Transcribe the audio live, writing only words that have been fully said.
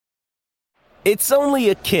It's only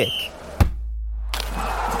a kick,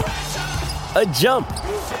 a jump,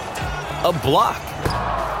 a block.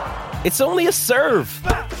 It's only a serve.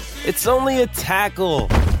 It's only a tackle,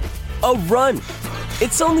 a run.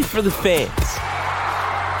 It's only for the fans.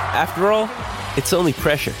 After all, it's only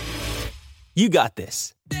pressure. You got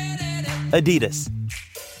this. Adidas.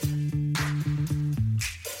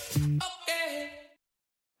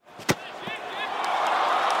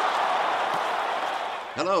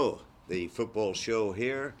 Hello, the football show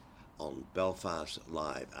here on Belfast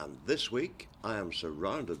Live, and this week I am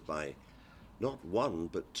surrounded by not one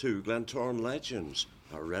but two Glentoran legends.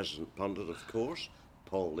 Our resident pundit, of course,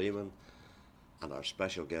 Paul Lehman, and our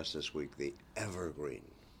special guest this week, the evergreen,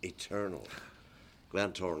 eternal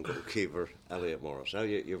Glentoran goalkeeper, Elliott Morris.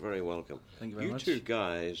 You're very welcome. Thank you very much. You two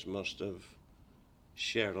guys must have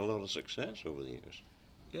shared a lot of success over the years.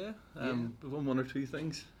 Yeah, we've won one or two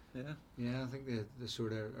things. Yeah, I think the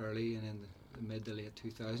sort of early and in the mid to late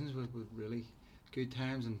 2000s were really good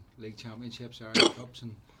times, and league championships, Irish Cups,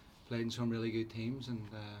 and played in some really good teams. And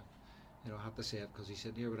I have to say it because he's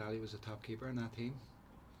sitting here, but Ali was a top keeper in that team.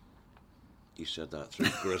 You said that through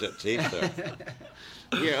gritted teeth there.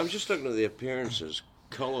 Yeah, I'm just looking at the appearances.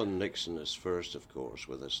 Colin Nixon is first, of course,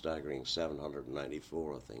 with a staggering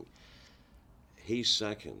 794, I think. He's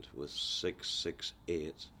second with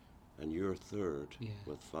 668, and you're third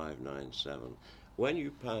with 597. When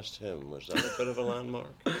you passed him, was that a bit of a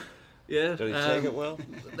landmark? Yeah. Did he take it well?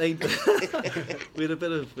 We had a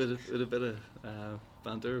bit of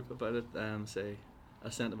banter about it. Say, I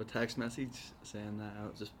sent him a text message saying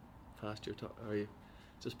just passed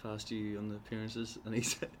you on the appearances, and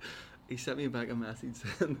he sent me back a message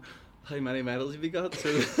saying, how many medals have you got?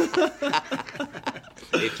 So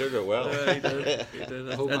he took it well. He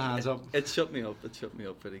did. Hold my hands up. It shut me up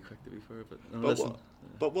pretty quick, to be fair.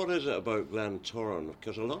 But what is it about Glentoran?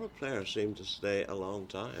 Because a lot of players seem to stay a long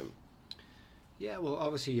time. Yeah, well,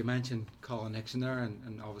 obviously you mentioned Colin Nixon there,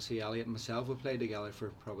 and obviously Elliott and myself have played together for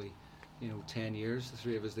probably 10 years, the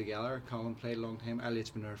three of us together. Colin played a long time. Elliott's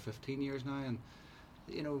been there 15 years now, and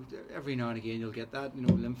every now and again you'll get that.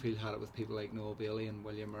 Linfield had it with people like Noel Bailey and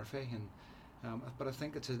William Murphy, and but I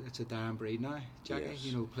think it's a dying breed now, Jackie.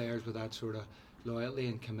 Yes. Players with that sort of loyalty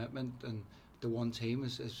and commitment and the one team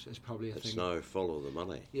is probably a thing. It's now follow the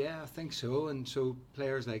money. Yeah, I think so. And so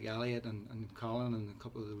players like Elliott and Colin and a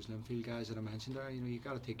couple of those Linfield guys that I mentioned there, you've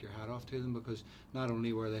got to take your hat off to them, because not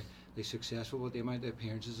only were they successful, but the amount of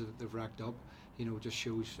appearances that they've racked up, just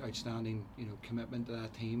shows outstanding, commitment to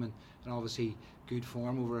that team, and obviously good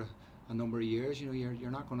form over a number of years.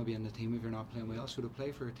 You're not going to be in the team if you're not playing well. So to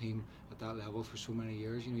play for a team at that level for so many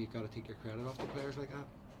years, you've got to take your credit off to players like that.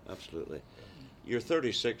 Absolutely. You're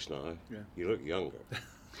 36 now. Yeah. You look younger.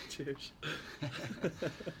 Cheers.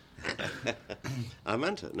 I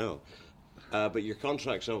meant it, no. But your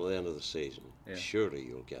contract's up at the end of the season. Yeah. Surely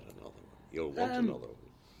you'll get another one. You'll want another one.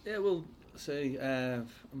 Yeah, well, say I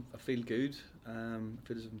feel good. If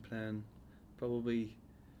it isn't playing, probably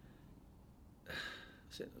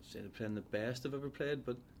say playing the best I've ever played.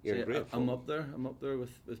 But You're in great form. I'm up there. I'm up there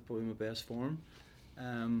with probably my best form.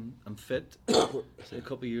 I'm fit. A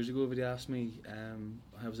couple of years ago, if you'd asked me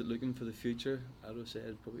how was it looking for the future, I would have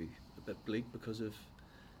said probably a bit bleak, because of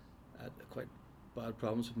I had quite bad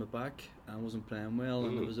problems with my back and wasn't playing well,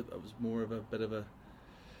 and it was more of a bit of a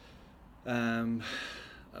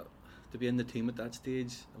to be in the team at that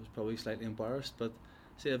stage. I was probably slightly embarrassed, but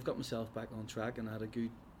I've got myself back on track, and I had a good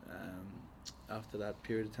after that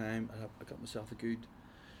period of time. I got myself a good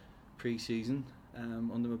pre-season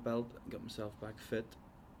under my belt, got myself back fit,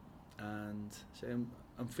 and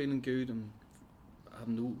I'm feeling good. I have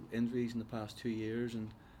no injuries in the past 2 years,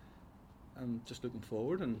 and I'm just looking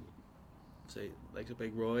forward. And like a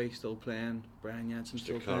big Roy still playing, Brian Jensen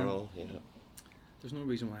still Carl, playing. yeah. There's no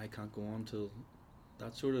reason why I can't go on till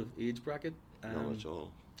that sort of age bracket. Not at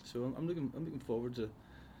all. So I'm looking forward to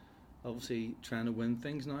obviously trying to win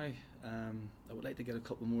things now. I would like to get a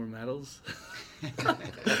couple more medals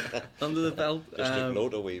under the belt. Just to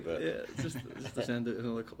gloat a wee bit. Yeah, just to send out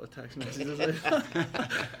another couple of text messages. No,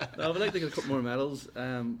 I would like to get a couple more medals.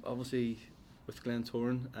 Obviously with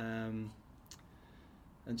Glentoran,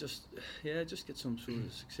 and just get some sort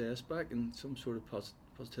of success back and some sort of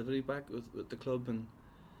positivity back with the club, and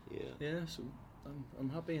so I'm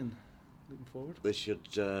happy and looking forward. They should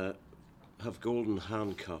have golden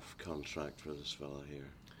handcuff contract for this fella here.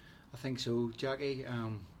 I think so, Jackie.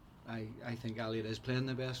 I think Elliott is playing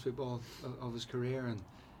the best football of his career, and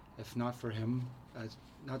if not for him,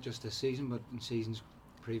 not just this season but in seasons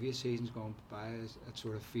previous seasons gone by, a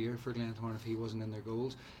sort of fear for Glentoran if he wasn't in their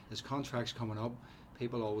goals. His contract's coming up.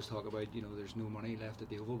 People always talk about, there's no money left at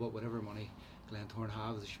the Oval, but whatever money Glentoran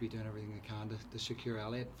have, they should be doing everything they can to secure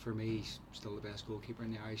Elliott. For me, he's still the best goalkeeper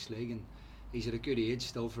in the Irish League, and he's at a good age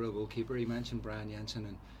still for a goalkeeper. He mentioned Brian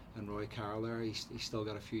Jensen and Roy Carroll there. He's still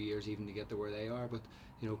got a few years even to get to where they are, but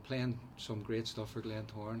playing some great stuff for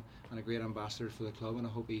Glentoran and a great ambassador for the club, and I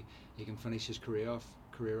hope he can finish his career off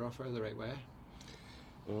the right way.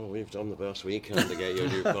 Well, we've done the best we can to get you a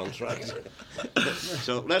new contract.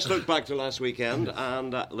 So let's look back to last weekend,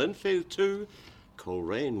 and Linfield 2,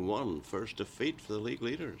 Coleraine 1, first defeat for the league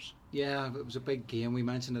leaders. Yeah, it was a big game. We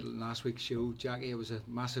mentioned it in last week's show, Jackie. It was a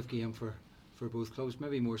massive game for both clubs,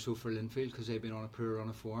 maybe more so for Linfield because they've been on a poor run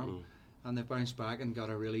of form, and they've bounced back and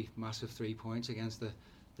got a really massive 3 points against the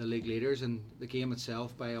league leaders. And the game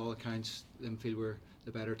itself, by all accounts, Linfield were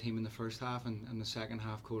the better team in the first half, and in the second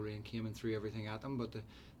half Coleraine came and threw everything at them, but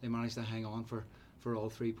they managed to hang on for all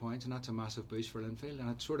 3 points, and that's a massive boost for Linfield, and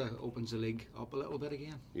it sort of opens the league up a little bit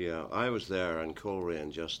again. Yeah, I was there, and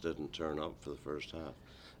Coleraine just didn't turn up for the first half,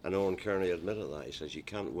 and Owen Kearney admitted that. He says you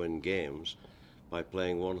can't win games by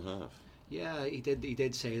playing one half. Yeah, he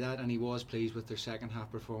did say that, and he was pleased with their second half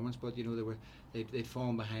performance, but they'd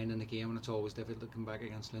fallen behind in the game, and it's always difficult to come back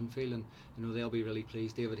against Linfield, and they'll be really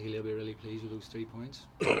pleased. David Healy will be really pleased with those 3 points.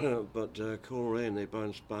 But Coleraine, they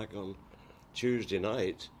bounced back on Tuesday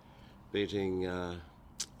night, beating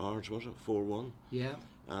Ards, was it 4-1? Yeah.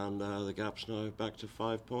 And the gap's now back to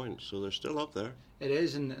 5 points, so they're still up there. It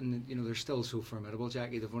is, and they're still so formidable,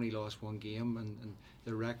 Jackie. They've only lost one game, and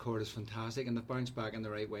their record is fantastic, and they've bounced back in the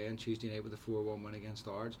right way on Tuesday night with a 4-1 win against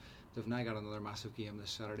Ards. They've now got another massive game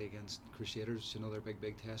this Saturday against Crusaders. It's another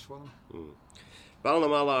big test for them.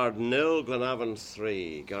 Ballinamallard 0, Glenavon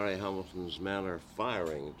 3. Gary Hamilton's men are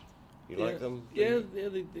firing. You like them? Yeah,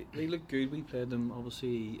 they look good. We played them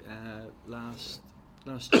obviously last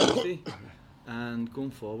Tuesday. And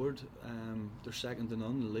going forward, they're second to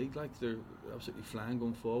none in the league. Like, they're absolutely flying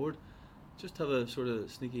going forward. Just have a sort of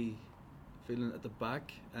sneaky feeling at the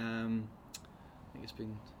back. I think it's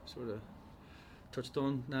been sort of touched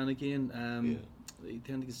on now and again. They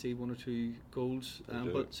tend to concede 1 or 2 goals,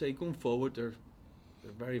 but say going forward, they're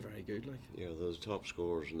very, very good. Like, yeah, those top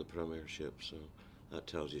scorers in the Premiership, so that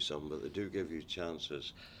tells you something. But they do give you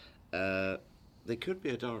chances. They could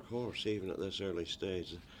be a dark horse even at this early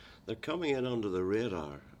stage. They're coming in under the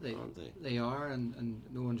radar, aren't they? They are, and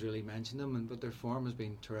no one's really mentioned them. But their form has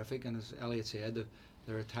been terrific, and as Elliott said,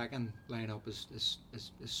 their attacking lineup is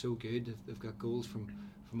so good. They've got goals from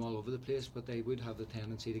all over the place, but they would have the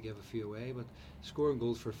tendency to give a few away. But scoring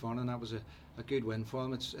goals for fun, and that was a good win for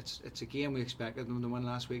them. It's a game we expected them to win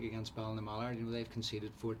last week against Ballinamallard. They've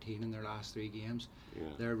conceded 14 in their last 3 games. Yeah.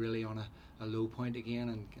 They're really on a low point again,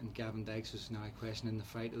 and Gavin Dykes is now questioning the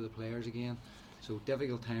fight of the players again. So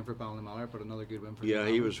difficult time for Ballinamallard, but another good win for Yeah,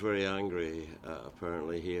 he was very angry.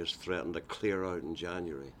 Apparently he has threatened to clear out in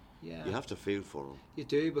January. Yeah. You have to feel for him. You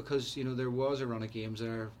do, because there was a run of games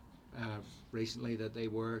there recently that they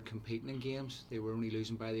were competing in games. They were only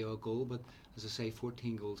losing by the odd goal, but as I say,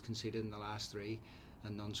 14 goals conceded in the last 3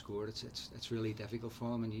 and none scored. It's really difficult for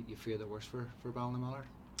them, and you fear the worst for Ballinamallard.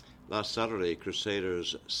 Last Saturday,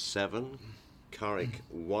 Crusaders 7, Carrick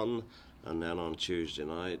 1. And then on Tuesday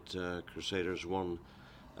night, Crusaders won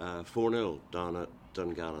 4-0 down at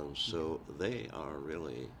Dungannon. So they are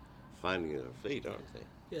really finding their feet, aren't they?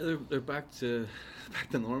 Yeah, they're back to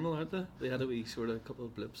normal, aren't they? They had a wee sort of a couple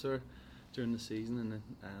of blips there during the season,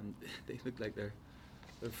 and they look like they're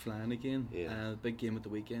flying again. Yeah. Big game at the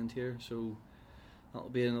weekend here, so that'll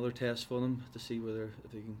be another test for them to see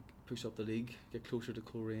if they can push up the league, get closer to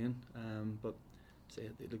Coleraine. But say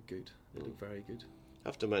they look good. They look very good. I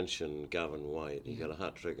have to mention Gavin White. He got a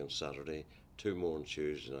hat-trick on Saturday, 2 more on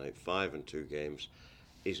Tuesday night, 5 in 2 games.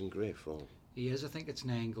 He's in great form. He is. I think it's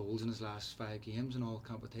 9 goals in his last 5 games in all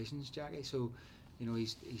competitions, Jackie. So,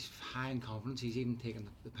 he's high in confidence. He's even taken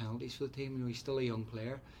the penalties for the team. He's still a young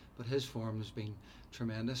player, but his form has been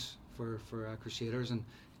tremendous for Crusaders. And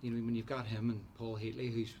when you've got him and Paul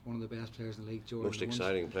Heatley, who's one of the best players in the league, Jordan most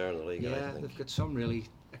exciting player in the league. Yeah, I think. They've got some really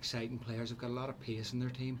exciting players. They've got a lot of pace in their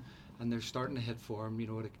team, and they're starting to hit form,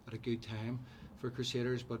 at a good time for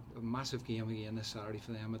Crusaders. But a massive game again this Saturday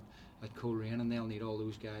for them at Coleraine, and they'll need all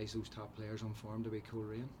those guys, those top players on form to beat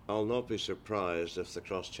Coleraine. I'll not be surprised if the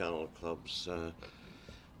cross-channel clubs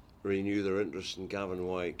renew their interest in Gavin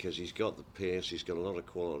White, because he's got the pace, he's got a lot of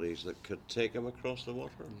qualities that could take him across the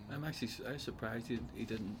water. I'm actually surprised he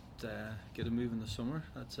didn't get a move in the summer.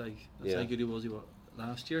 That's how good he was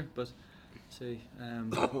last year. But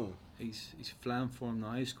he's flying for him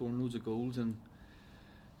now. He's scoring loads of goals, and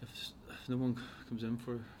if no one comes in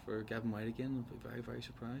for Gavin White again, I'll be very, very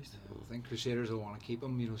surprised. I think Crusaders will want to keep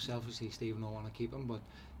him. Selfishly Stephen will want to keep him, but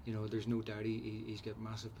there's no doubt he's got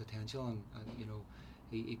massive potential, and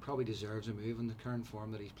he probably deserves a move in the current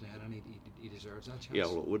form that he's playing, and he deserves that chance. Yeah,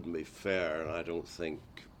 well, it wouldn't be fair, and I don't think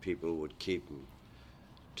people would keep him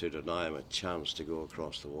to deny him a chance to go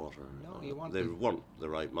across the water. No, they want the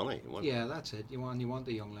right money. Yeah, that's it. You want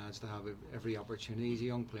the young lads to have every opportunity. He's a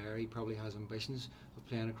young player. He probably has ambitions of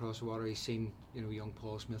playing across the water. He's seen young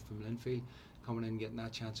Paul Smith from Linfield coming in, getting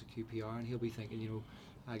that chance at QPR, and he'll be thinking,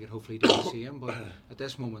 I could hopefully do to see him. But at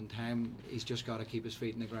this moment in time, he's just got to keep his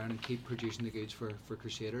feet in the ground and keep producing the goods for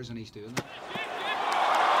Crusaders, and he's doing that.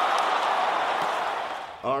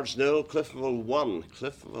 Ards 0, Cliftonville 1.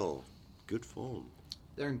 Cliftonville, good form.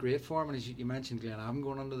 They're in great form, and as you mentioned, Glenavon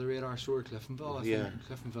going under the radar, so are Cliftonville. I think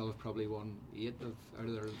Cliftonville have probably won 8 out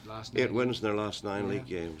of their last 9. 8 wins in their last 9 league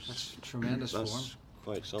games. That's tremendous form.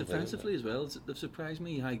 Quite something. Defensively as well, they've surprised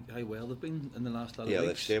me how well they've been in the last lot of weeks.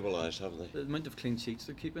 Yeah, they've stabilised, haven't they? The amount of clean sheets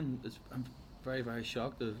they're keeping, I'm very, very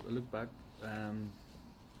shocked. I look back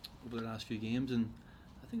over the last few games, and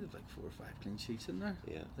I think they've like 4 or 5 clean sheets in there.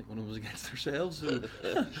 Yeah. I think one of them was against themselves. So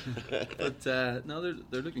but no,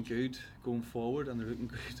 they're looking good going forward, and they're looking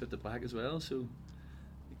good at the back as well. So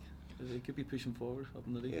they could be pushing forward up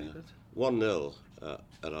in the league a bit. 1-0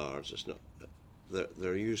 at Ards. It's not.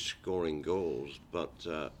 They're used scoring goals, but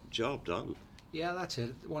job done. Yeah, that's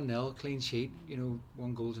it. 1-0, clean sheet.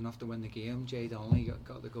 1 goal's enough to win the game. Jay Donnelly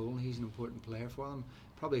got the goal. He's an important player for them.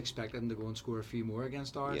 Probably expected him to go and score a few more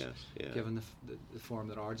against Ards, given the form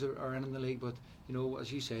that Ards are in the league. But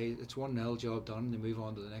as you say, it's 1-0, job done. They move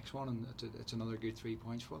on to the next one, and it's another good 3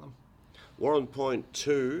 points for them. Warren Point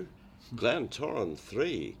 2, Glentoran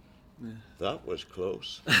 3. Yeah. That was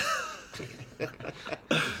close.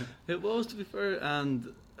 It was, to be fair,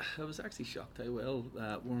 and I was actually shocked how well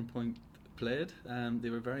Warren Point played. They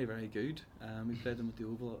were very, very good. We played them at the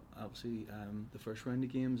Oval, obviously, the first round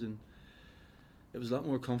of games, and it was a lot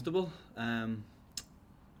more comfortable. Down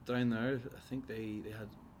there, I think they had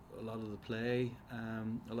a lot of the play,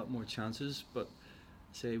 a lot more chances, but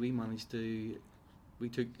we managed to. We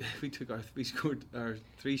scored our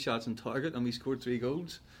 3 shots on target, and we scored 3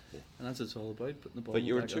 goals, and that's what it's all about, putting the ball. But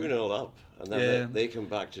you were 2-0 up, and then they come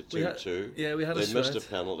back to 2-2. We had They missed a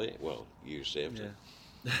penalty. Well, you saved it.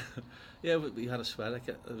 Yeah, we had a sweat.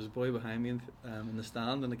 There was a boy behind me in the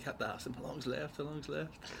stand, and I kept asking, "How long's left? How long's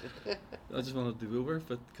left?" I just wanted to be over,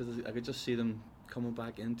 but because I could just see them coming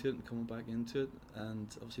back into it, and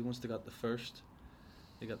obviously once they got the first.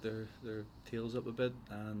 They got their tails up a bit,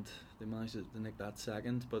 and they managed to nick that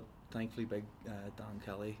second. But thankfully, big Dan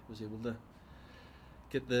Kelly was able to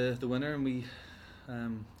get the winner, and we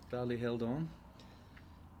gladly held on.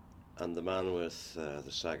 And the man with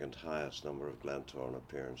the second highest number of Glentoran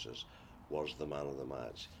appearances was the man of the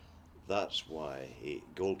match. That's why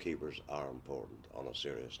goalkeepers are important on a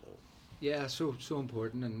serious note. Yeah, so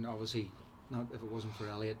important, and obviously, not if it wasn't for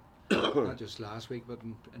Elliott. Not just last week, but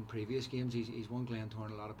in previous games, he's won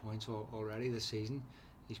Glentoran a lot of points already this season.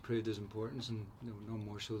 He's proved his importance, and no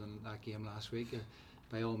more so than that game last week.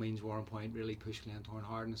 By all means, Warren Point really pushed Glentoran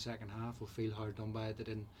hard in the second half. We'll feel hard done by it. They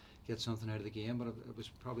didn't get something out of the game, but it was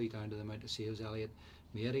probably down to the amount of saves Elliott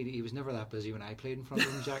made. He was never that busy when I played in front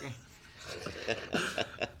of him, Jackie.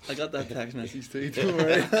 I got that text message too, don't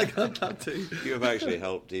worry. I got that too. You have actually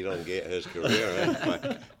helped elongate his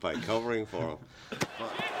career by covering for him.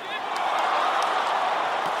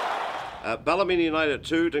 Ballymena United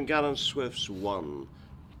 2, Dungannon Swifts 1.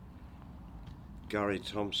 Gary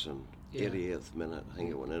Thompson, 88th minute. I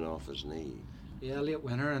think it went in off his knee. Yeah, late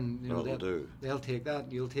winner, and they'll take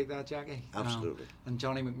that. You'll take that, Jackie. Absolutely. And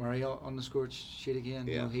Johnny McMurray on the score sheet again.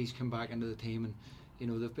 Yeah. He's come back into the team,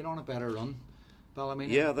 and they've been on a better run.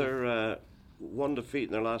 Ballymena. Yeah, they're 1 defeat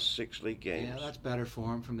in their last 6 league games. Yeah, that's better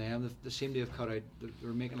form from them. They seem to have cut out.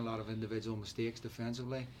 They're making a lot of individual mistakes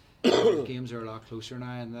defensively. Games are a lot closer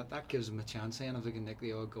now, and that gives them a chance. Then, if they can nick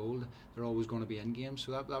the odd goal, they're always going to be in games.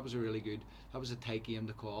 So that was a really good. That was a tight game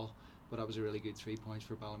to call, but that was a really good 3 points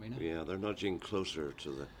for Ballymena. Yeah, they're nudging closer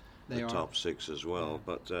to the are. top 6 as well.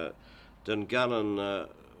 Yeah. But Dungannon,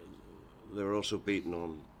 they were also beaten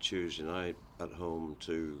on Tuesday night at home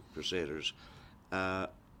to Crusaders. 5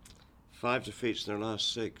 defeats in their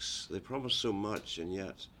last 6. They promised so much, and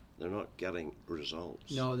yet they're not getting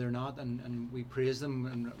results. No, they're not, and we praise them,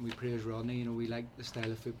 and we praise Rodney. We like the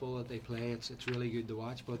style of football that they play. It's really good to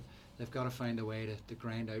watch, but they've got to find a way to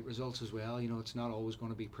grind out results as well. It's not always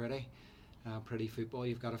going to be pretty football.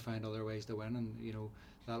 You've got to find other ways to win, and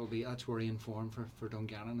that's worrying form for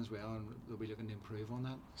Dungannon as well, and they'll be looking to improve on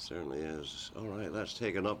that. Certainly is. All right, let's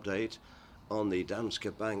take an update on the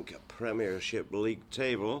Danske Bank Premiership League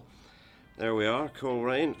table. There we are,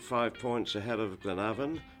 Coleraine 5 points ahead of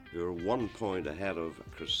Glenavon, who are 1 point ahead of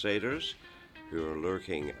Crusaders, who are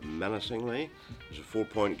lurking menacingly. There's a 4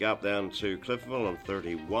 point gap down to Cliftonville on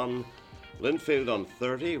 31, Linfield on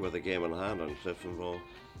 30 with a game in hand on Cliftonville,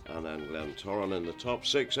 and then Glentoran in the top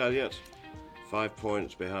 6, Elliott. 5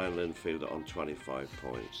 points behind Linfield on 25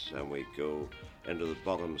 points. Then we go into the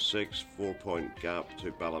bottom 6, 4 point gap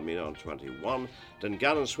to Ballymena on 21.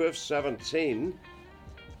 Dungannon Swift 17.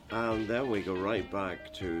 And then we go right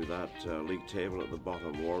back to that league table at the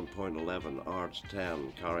bottom. Warren Point 11, Ards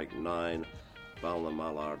 10, Carrick 9,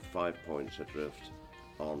 Ballinamallard 5 points adrift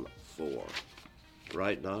on 4.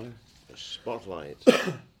 Right now, the spotlight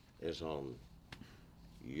is on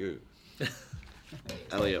you,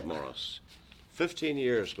 Elliott Morris. 15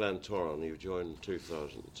 years Glentoran, you joined in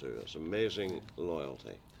 2002. That's amazing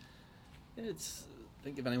loyalty. I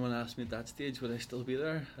think if anyone asked me at that stage would I still be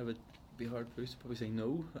there, I would be hard pushed to probably say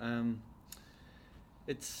no.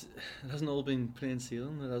 It hasn't all been plain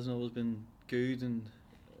sailing. It hasn't always been good and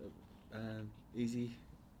easy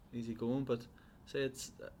going. But say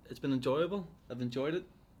it's been enjoyable. I've enjoyed it.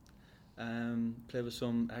 Played with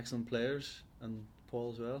some excellent players and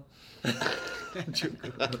Paul as well.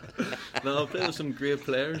 No, I've played with some great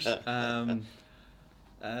players. And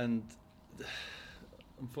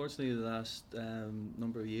unfortunately, the last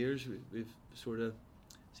number of years we've sort of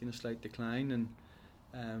seen a slight decline,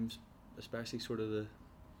 and especially sort of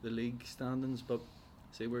the league standings. But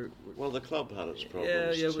say we're well, the club had its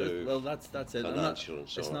problems too. Well, that's it. Financial and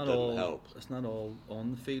so on. It's not all help. It's not all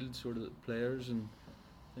on the field, sort of the players and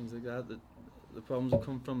things like that. The problems that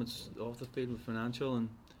come from it's off the field with financial, and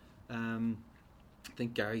I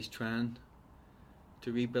think Gary's trying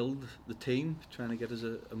to rebuild the team, trying to get us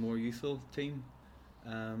a more youthful team.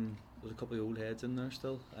 There's a couple of old heads in there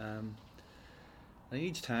still. And he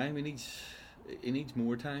needs time. He needs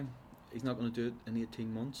more time. He's not going to do it in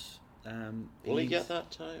 18 months. Will he get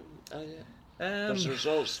that time? Because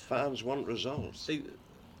results, fans want results.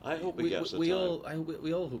 I hope he gets the time.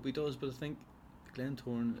 We all hope he does, but I think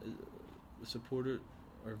Glentoran, the supporter,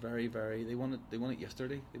 are very, very. They want it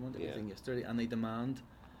yesterday. They want everything yesterday, and they demand,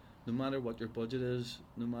 no matter what your budget is,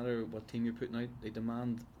 no matter what team you're putting out, they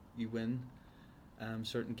demand you win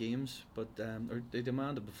certain games, but or they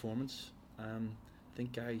demand a performance. I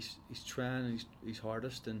think guys, he's trying his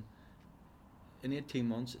hardest, and in 18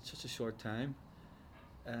 months, it's such a short time.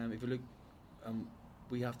 If you look,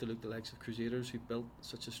 we have to look at the likes of Crusaders, who built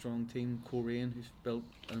such a strong team, Coleraine, who's built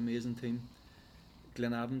an amazing team,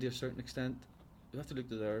 Glenavon to a certain extent. We have to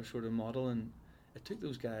look at their sort of model, and it took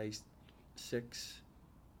those guys 6,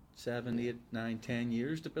 7, 8, 9, 10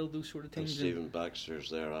 years to build those sort of teams. And Stephen Baxter's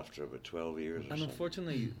there after about 12 years. And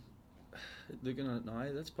unfortunately, looking at it now,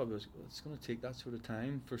 that's probably it's going to take that sort of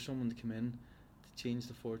time for someone to come in to change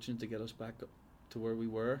the fortune to get us back up to where we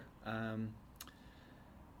were. And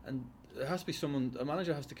there has to be a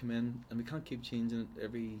manager has to come in, and we can't keep changing it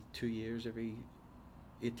every 2 years, every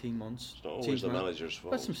 18 months. It's not always the manager's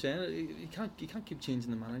fault. That's what I'm saying. You can't keep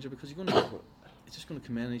changing the manager, because you're going to. It's just going to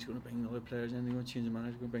come in and he's going to bring other players in. You're going to change the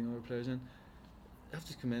manager, going to bring other players in. You have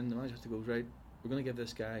to come in. The manager has to go, right, we're going to give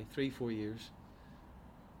this guy 3-4 years,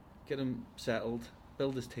 get him settled,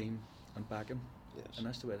 build his team, and back him. Yes. And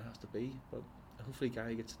that's the way it has to be. But hopefully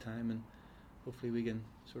Gary gets the time, and hopefully we can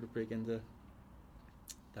sort of break into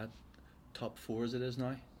that top 4 as it is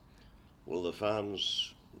now. Will the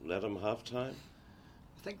fans let him have time?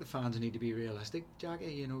 I think the fans need to be realistic,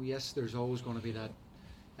 Jackie. You know, yes, there's always going to be that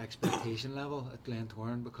expectation level at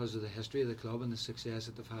Glentoran because of the history of the club and the success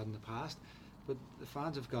that they've had in the past. But the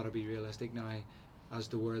fans have got to be realistic now as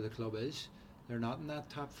to where the club is. They're not in that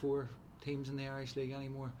top 4 teams in the Irish League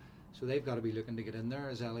anymore, so they've got to be looking to get in there,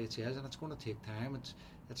 as Elliott says, and it's going to take time.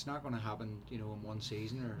 It's not going to happen, you know, in 1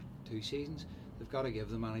 season or 2 seasons. They've got to give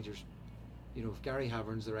the managers, you know, if Gary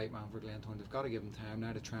Havern's the right man for Glentoran, they've got to give him time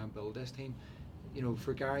now to try and build this team. You know,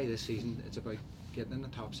 for Gary this season, it's about getting in the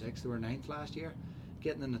top 6. They were 9th last year.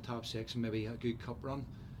 Getting in the top 6 and maybe a good cup run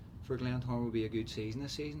for Glentoran would be a good season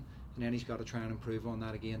this season, and then he's got to try and improve on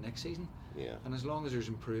that again next season. Yeah. And as long as there's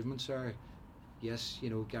improvements there, yes, you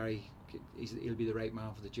know, Gary, he'll be the right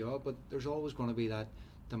man for the job, but there's always going to be that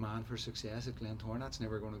demand for success at Glentoran. That's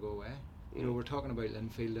never going to go away. You know, we're talking about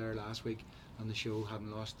Linfield there last week on the show, having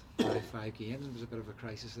lost 5 games. It was a bit of a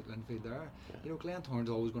crisis at Linfield there. Yeah. You know, Glentoran's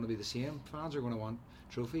always going to be the same. Fans are going to want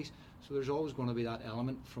trophies, so there's always going to be that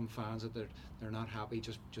element from fans that they're not happy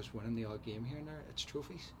just winning the odd game here and there. It's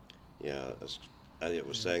trophies. Yeah, as Elliott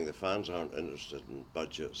was saying, the fans aren't interested in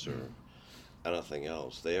budgets or anything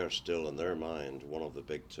else, they are still in their mind one of the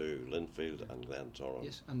big two, Linfield and Glentoran.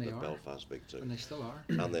 Yes, and they the are. Belfast big two. And they still are.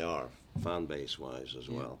 And they are, fan base wise as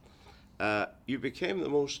well. You became the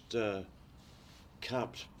most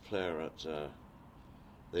capped player at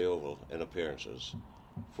the Oval in appearances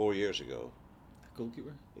 4 years ago.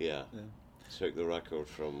 Goalkeeper. Yeah. Took the record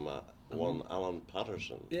from one Alan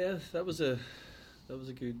Patterson. Yeah, that was a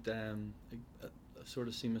good. I sort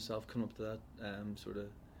of seen myself come up to that sort of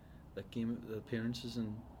that game appearances,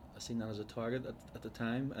 and I seen that as a target at the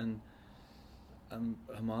time, and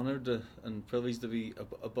I'm honoured and privileged to be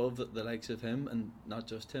above the likes of him, and not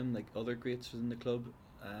just him, like other greats within the club.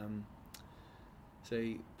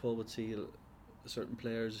 Say Paul would see certain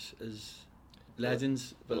players as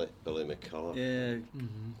legends, Billy McCullough,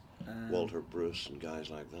 Walter Bruce, and guys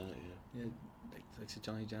like that. Yeah, like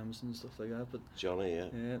Johnny Jamison and stuff like that. But Johnny,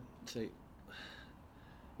 say.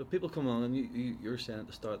 But people come on, and you're saying at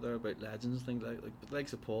the start there about legends and things like the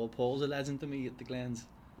likes of Paul. Paul's a legend to me at the Glens.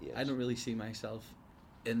 Yes. I don't really see myself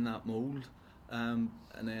in that mould. And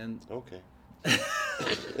then okay.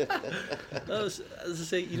 as I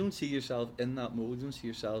say, you don't see yourself in that mould. You don't see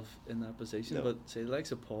yourself in that position. No. But say the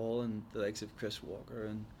likes of Paul and the likes of Chris Walker,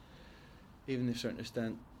 and even to a certain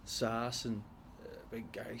extent Sass and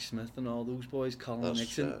big Gary Smith and all those boys, Colin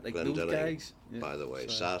Nixon, like those guys. Yeah, by the way,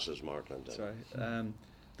 Sass is Mark Glendinning. Sorry.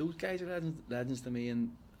 Those guys are legends to me, and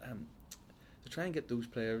to try and get those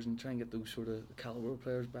players and try and get those sort of caliber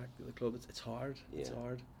players back to the club, it's hard. Yeah. It's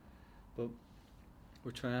hard, but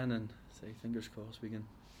we're trying, and say fingers crossed we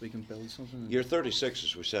can build something. You're 36,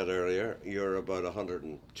 as we said earlier. You're about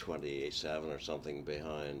 127 or something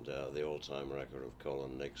behind the all-time record of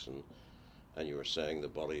Colin Nixon, and you were saying the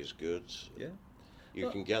body's good. Yeah, you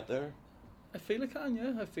can get there. I feel I can.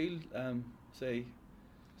 Yeah, I feel say.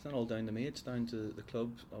 It's not all down to me, it's down to the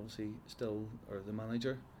club, obviously, still, or the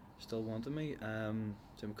manager still wanting me.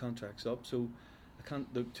 So my contract's up, so I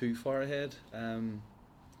can't look too far ahead.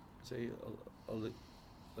 Say I'll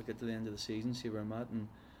look at the end of the season, see where I'm at, and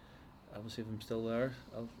obviously if I'm still there,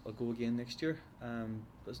 I'll go again next year.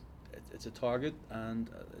 It's a target, and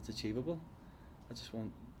it's achievable. I just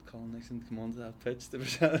want Colin Nixon to come onto that pitch to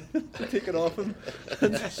take it off him.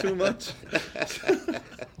 It's so much.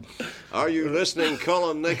 Are you listening,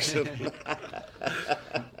 Colin Nixon?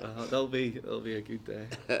 That'll be a good day.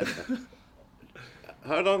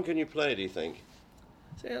 How long can you play, do you think?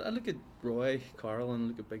 See, I look at Roy, Carl, and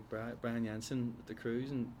look at Big Brian Jensen at the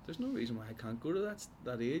Cruise, and there's no reason why I can't go to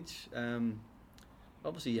that age.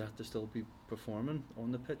 Obviously, you have to still be performing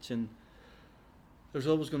on the pitch, and there's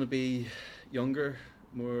always going to be younger,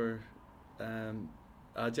 more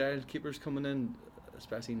agile keepers coming in,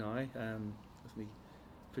 especially now, with me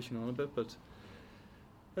pushing on a bit. But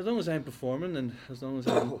as long as I'm performing and as long as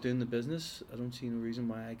I'm doing the business, I don't see no reason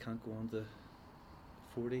why I can't go on to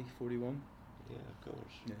 40, 41. Yeah, of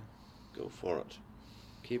course. Yeah. Go for it.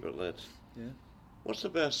 Keep it lit. Yeah. What's the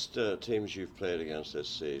best teams you've played against this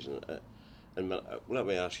season? And let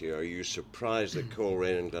me ask you, are you surprised that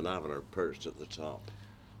Coleraine and Glenavon are perched at the top?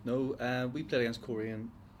 No, we played against Coleraine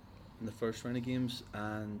in the first round of games,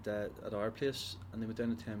 and at our place, and they went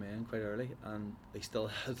down to 10 men quite early, and they still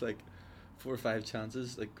had like 4 or 5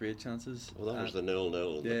 chances, like great chances. Well, that was the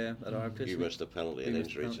 0-0. Yeah, at our place. You missed a penalty in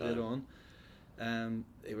injury time.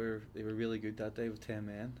 They were really good that day with 10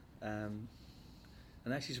 men, and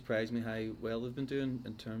actually surprised me how well they've been doing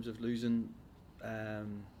in terms of losing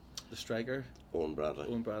the striker Owen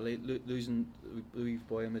Bradley, losing the wee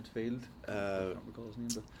boy in midfield. I can't recall his name,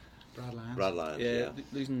 but Brad Lyons. Yeah,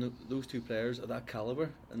 losing those 2 players of that calibre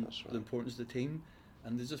and right. The importance of the team,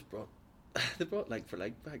 and they just brought like for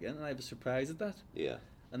like back in, and I was surprised at that. Yeah.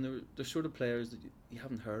 And they're sort of players that you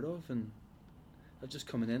haven't heard of, and they're just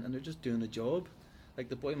coming in and they're just doing a job. Like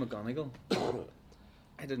the boy McGonigal,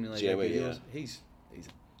 I didn't realise how good he was. He's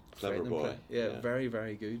a clever boy. Yeah, very,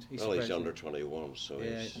 very good. He's under 21, so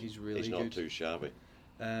he's really he's not too shabby.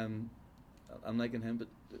 I'm liking him, but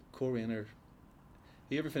Coleraine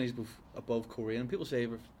he ever finished above Coleraine. People say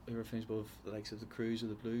ever finished above the likes of the Cruise or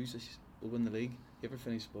the Blues, will win the league. He ever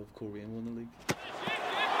finished above Coleraine, won the league.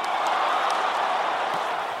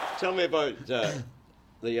 Tell me about the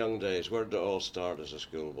young days. Where did it all start as a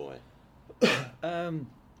schoolboy?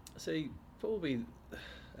 Say probably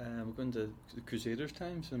we're going to the Crusaders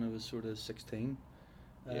times when I was sort of 16.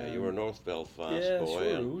 Yeah, you were a North Belfast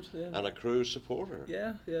boy and a Cruise supporter.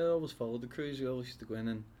 Yeah, I always followed the Cruise. We always used to go in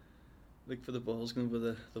and look for the balls going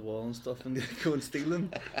over the wall and stuff and go and steal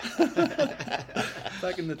them.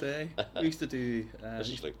 Back in the day, we used to do. This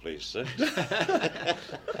is like Police 6.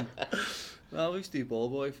 Well, we used to do ball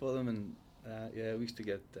boy for them, and we used to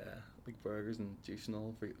get like burgers and juice and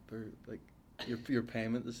all for like your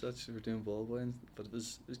payment as such for doing ball boys. But it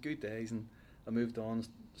was good days, and I moved on,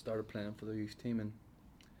 started playing for the youth team, and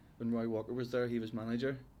when Roy Walker was there, he was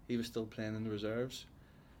manager. He was still playing in the reserves.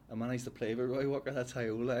 I managed to play with Roy Walker. That's how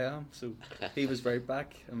old I am. So he was right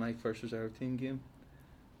back in my first reserve team game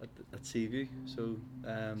at Seaview. So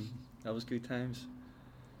that was good times.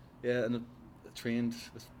 Yeah, and I trained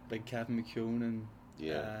with big Kevin McKeown and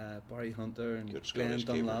Barry Hunter and Glenn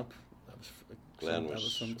Dunlop. That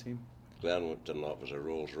was some team. Glenn Dunlop was a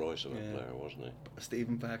Rolls Royce of a player, wasn't he?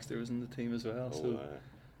 Stephen Baxter was in the team as well. Oh,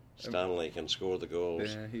 Stanley can score the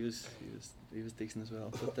goals. Yeah, he was decent as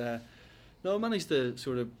well. But no, I managed to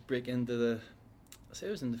sort of break into I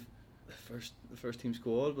was in the first team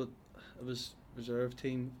squad, but I was reserve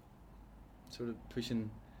team, sort of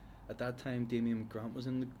pushing. At that time, Damien Grant was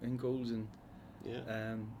in goals, and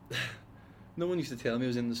no one used to tell me I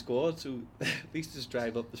was in the squad, so I used to just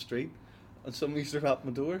drive up the street, and someone used to rap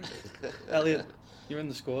my door. Elliott, you're in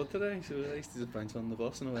the squad today. So I used to just bounce on the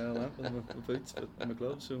bus, and away I went with my boots and my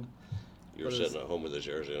gloves. So you were sitting at home with the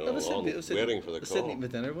jersey on, waiting for the call. I was sitting eating my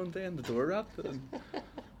dinner one day, and the door rapped. And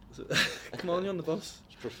so, come on, you're on the bus.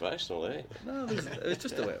 It's professional, eh? No, it was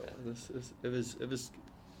just the way it was.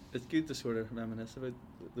 It's good to sort of reminisce about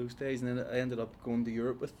those days, and then I ended up going to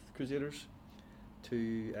Europe with Crusaders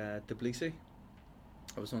to Tbilisi.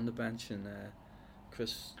 I was on the bench, and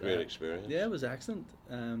Chris. Great experience. Yeah, it was excellent.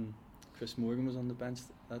 Chris Morgan was on the bench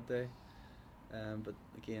that day, but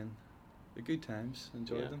again, the good times.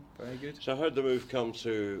 Enjoyed them. Very good. So, how'd the move come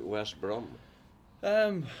to West Brom?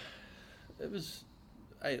 It was.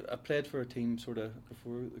 I played for a team sort of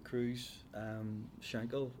before the cruise.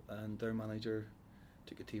 Schenkel and their manager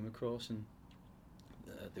took a team across, and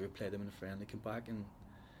they would play them in a friendly. Came back and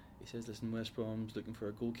he says, "Listen, West Brom's looking for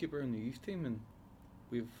a goalkeeper in the youth team, and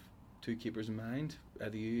we've 2 keepers in mind,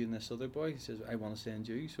 either you and this other boy." He says, "I want to send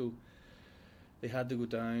you." So they had to go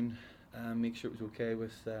down and make sure it was okay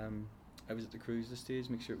with. I was at the cruise this stage,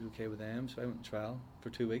 make sure it was okay with them. So I went on trial for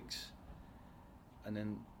 2 weeks, and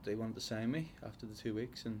then they wanted to sign me after the 2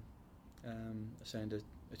 weeks, and I signed a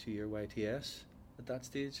 2-year YTS at that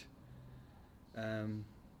stage. And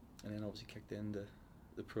then obviously kicked in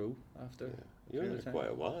the pro after. Yeah. You were there quite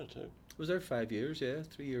a while too. I was there 5 years,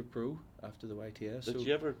 3-year pro after the YTS. Did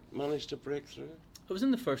you ever manage to break through? I was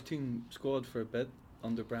in the first team squad for a bit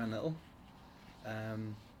under Brian Little.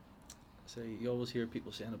 So you always hear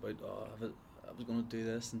people saying about, I was going to do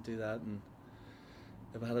this and do that, and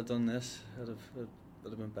if I had done this, it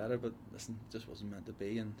would have been better. But listen, it just wasn't meant to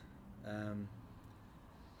be, and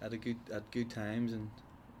I had good times, and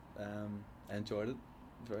I enjoyed it.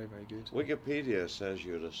 Very, very good. Wikipedia says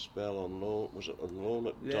you had a spell on loan. Was it on loan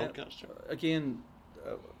at Doncaster? Again,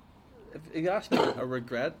 if you ask me a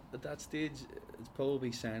regret at that stage, it's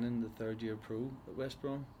probably signing the 3rd-year pro at West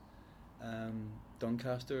Brom.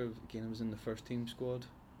 Doncaster, again, I was in the first team squad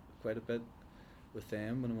quite a bit with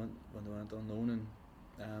them when they went on loan,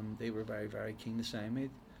 and they were very, very keen to sign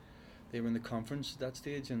me. They were in the conference at that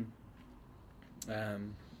stage, and I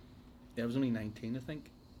was only 19, I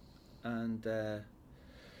think, and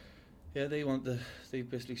they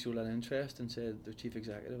basically showed that interest and said their chief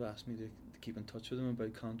executive asked me to keep in touch with them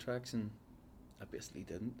about contracts, and I basically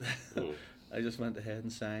didn't. I just went ahead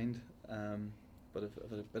and signed. But if I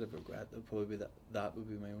had a bit of regret, that would probably be that would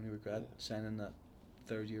be my only regret, signing that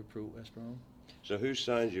 3rd-year pro at West Brom. So who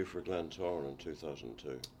signed you for Glentoran in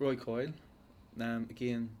 2002? Roy Coyle.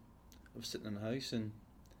 Again, I was sitting in the house, and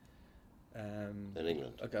in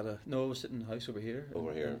England. I was sitting in the house over here.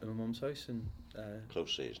 In my mum's house, and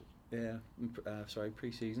close season. Yeah,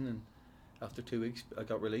 pre-season, and after 2 weeks I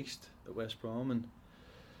got released at West Brom, and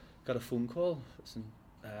got a phone call. Listen,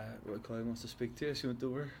 Roy Coyle wants to speak to you. So I went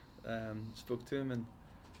over, spoke to him, and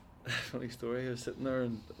funny story. I was sitting there,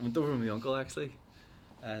 and I went over with my uncle actually,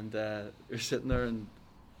 and we were sitting there, and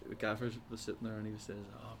the gaffer was sitting there, and he says,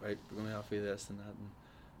 "Oh right, we're going to offer you this and that," and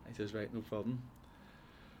I says, "Right, no problem."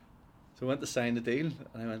 So I went to sign the deal,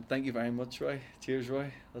 and I went, "Thank you very much, Roy. Cheers,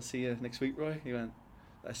 Roy. I'll see you next week, Roy." He went,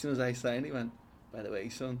 as soon as I signed, he went, "By the way,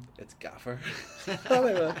 son, it's Gaffer." And I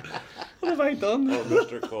went, "What have I done?" Oh,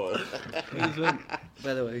 Mr. Coyle. He went,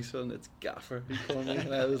 "By the way, son, it's Gaffer." He called me,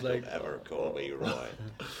 and I was like, "Don't ever call me Roy."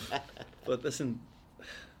 But listen,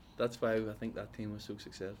 that's why I think that team was so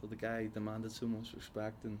successful. The guy demanded so much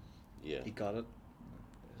respect, and he got it.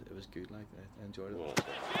 It was good. Like, I enjoyed it. Well,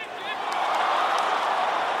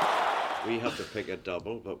 we have to pick a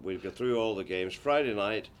double, but we'll go through all the games. Friday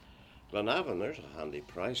night, Glenavon, there's a handy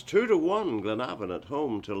price. 2-1 Glenavon at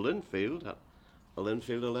home to Linfield. At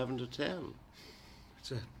Linfield 11-10.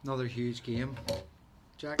 It's another huge game,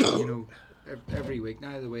 Jack. You know, every week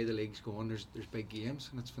now, the way the league's going, there's big games,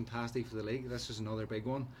 and it's fantastic for the league. This is another big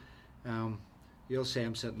one. You'll say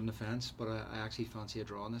I'm sitting on the fence, but I actually fancy a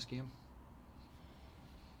draw in this game.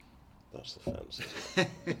 That's the fence.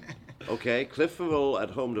 Okay, Cliftonville at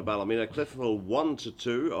home to Ballymena. Cliftonville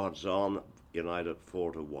 1-2, odds on. United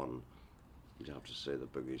 4-1. You'd have to say the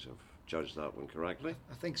boogies have judged that one correctly.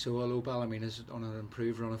 I think so, although Ballymena's on an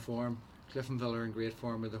improved run of form. Cliftonville are in great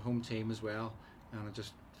form with the home team as well, and I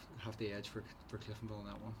just have the edge for Cliftonville on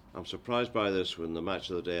that one. I'm surprised by this one, the match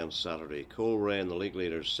of the day on Saturday. Coleraine, the league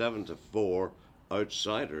leaders, 7-4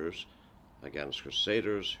 outsiders against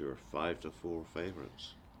Crusaders, who are 5-4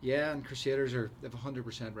 favourites. Yeah, and Crusaders they've a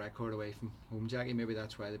 100% record away from home, Jackie. Maybe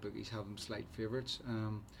that's why the bookies have them slight favourites.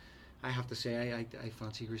 I have to say I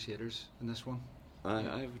fancy Crusaders in this one.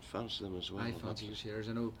 I would fancy them as well. I fancy Crusaders.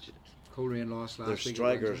 I know Coleraine lost last week. Their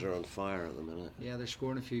strikers are on fire at the minute. Yeah, they're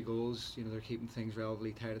scoring a few goals. You know, they're keeping things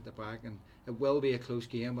relatively tight at the back, and it will be a close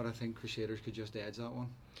game, but I think Crusaders could just edge that one.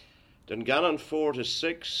 Dungannon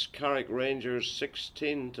 4-6, Carrick Rangers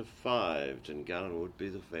 16-5. Dungannon would be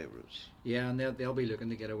the favourites. Yeah, and they'll be looking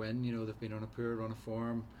to get a win. You know, they've been on a poor run of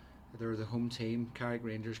form. They're the home team. Carrick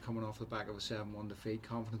Rangers coming off the back of a 7-1 defeat.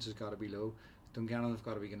 Confidence has got to be low. Dungannon have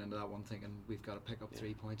got to be getting into that one thinking we've got to pick up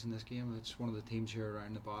 3 points in this game. It's one of the teams here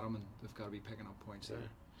around the bottom, and they've got to be picking up points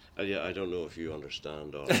there. Yeah, I don't know if you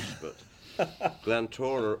understand odds, but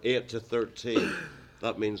Glentoran are 8-13.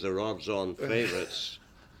 That means they're odds-on favourites.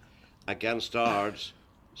 Against odds,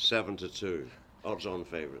 7-2. Odds-on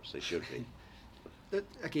favourites, they should be.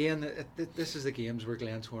 This is the games where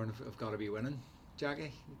Glentoran have got to be winning,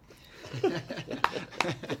 Jackie.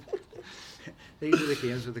 These are the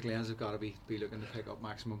games where the Glens have got to be looking to pick up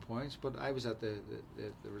maximum points. But I was at there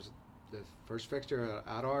was the first fixture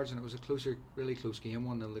at Ards, and it was a really close game,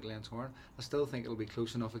 1-0 to Glentoran. I still think it'll be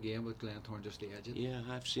close enough a game with Glentoran just to edge it. Yeah,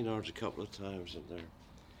 I've seen Ards a couple of times, and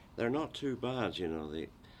they're not too bad, you know.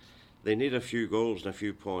 They need a few goals and a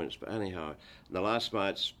few points, but anyhow, in the last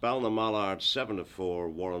match, Ballina-Mallard 7-4,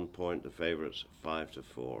 Warren Point the favourites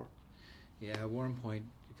 5-4. Yeah, Warren Point,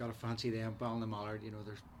 you've got to fancy them. Ballina-Mallard, you know,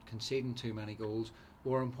 they're conceding too many goals.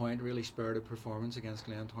 Warren Point really spurred a performance against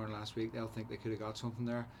Glentoran last week. They'll think they could have got something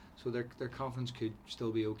there, so their confidence could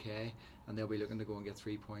still be okay, and they'll be looking to go and get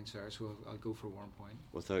 3 points there. So I'll go for Warren Point.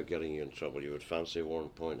 Without getting you in trouble, you would fancy Warren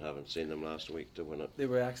Point, having seen them last week, to win it. They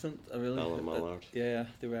were excellent. I really. Ballina-Mallard. Yeah,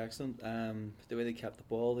 they were excellent. The way they kept the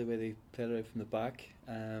ball, the way they played it out from the back.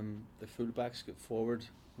 The fullbacks got forward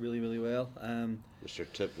really, really well.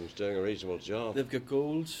 Mr. Tipton's doing a reasonable job. They've got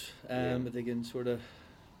goals, but they can sort of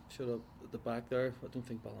shut up at the back there. I don't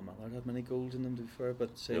think Ballina-Mallard had many goals in them, to be fair,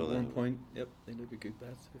 but say No, 1 point, yep, they look a good bet,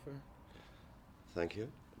 to be fair. Thank you.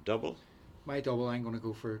 Double? My double, I'm going to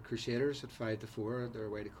go for Crusaders at 5-4. They're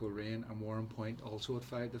away to Coleraine, and Warren Point also at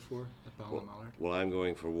 5-4 at Ballina-Mallard. Well, I'm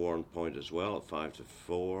going for Warren Point as well at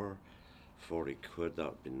 5-4. 40 quid, that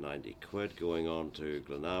would be 90 quid. Going on to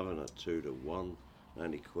Glenavon at 2-1.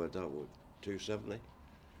 90 quid, that would 270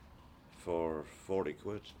 for 40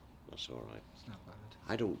 quid. That's all right. It's not bad.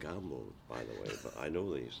 I don't gamble, by the way, but I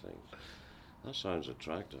know these things. That sounds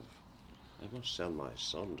attractive. I must send my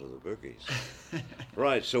son to the bookies.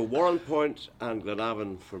 Right, so Warren Point and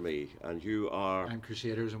Glenavon for me, and you are... I'm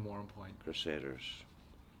Crusaders and Warren Point. Crusaders.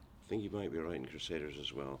 I think you might be right in Crusaders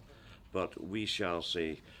as well, but we shall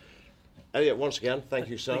see. Elliott, once again, thank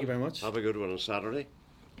you, son. Thank you very much. Have a good one on Saturday,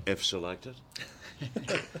 if selected.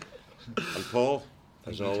 And Paul,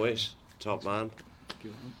 as always, top man.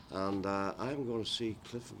 And I'm going to see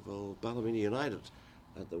Cliftonville, Ballymena United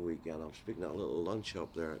at the weekend. I'm speaking at a little lunch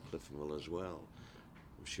up there at Cliftonville as well.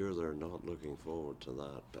 I'm sure they're not looking forward to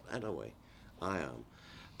that, but anyway, I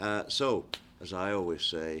am. So, as I always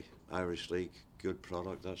say, Irish League, good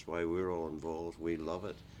product. That's why we're all involved. We love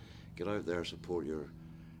it. Get out there, support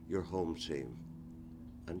your home team,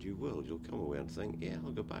 and you will. You'll come away and think, yeah,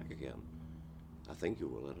 I'll go back again. I think you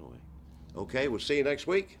will anyway. Okay, we'll see you next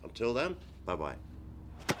week. Until then, bye-bye.